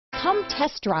Come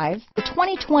test drive the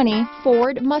 2020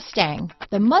 Ford Mustang.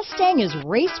 The Mustang is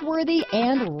race-worthy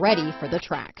and ready for the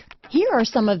track. Here are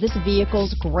some of this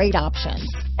vehicle's great options: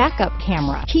 backup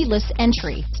camera, keyless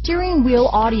entry, steering wheel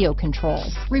audio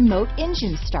controls, remote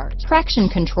engine start, traction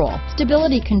control,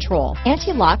 stability control,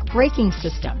 anti-lock braking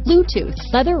system, Bluetooth,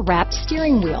 leather-wrapped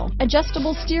steering wheel,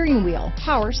 adjustable steering wheel,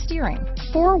 power steering,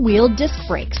 four-wheel disc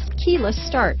brakes, keyless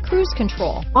start, cruise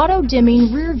control,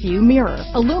 auto-dimming rear view mirror,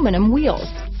 aluminum wheels,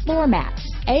 floor mats,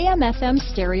 AM/FM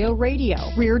stereo radio,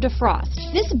 rear defrost.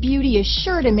 This beauty is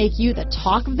sure to make you the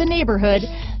talk of the neighborhood,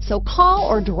 so call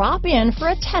or drop in for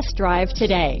a test drive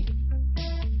today.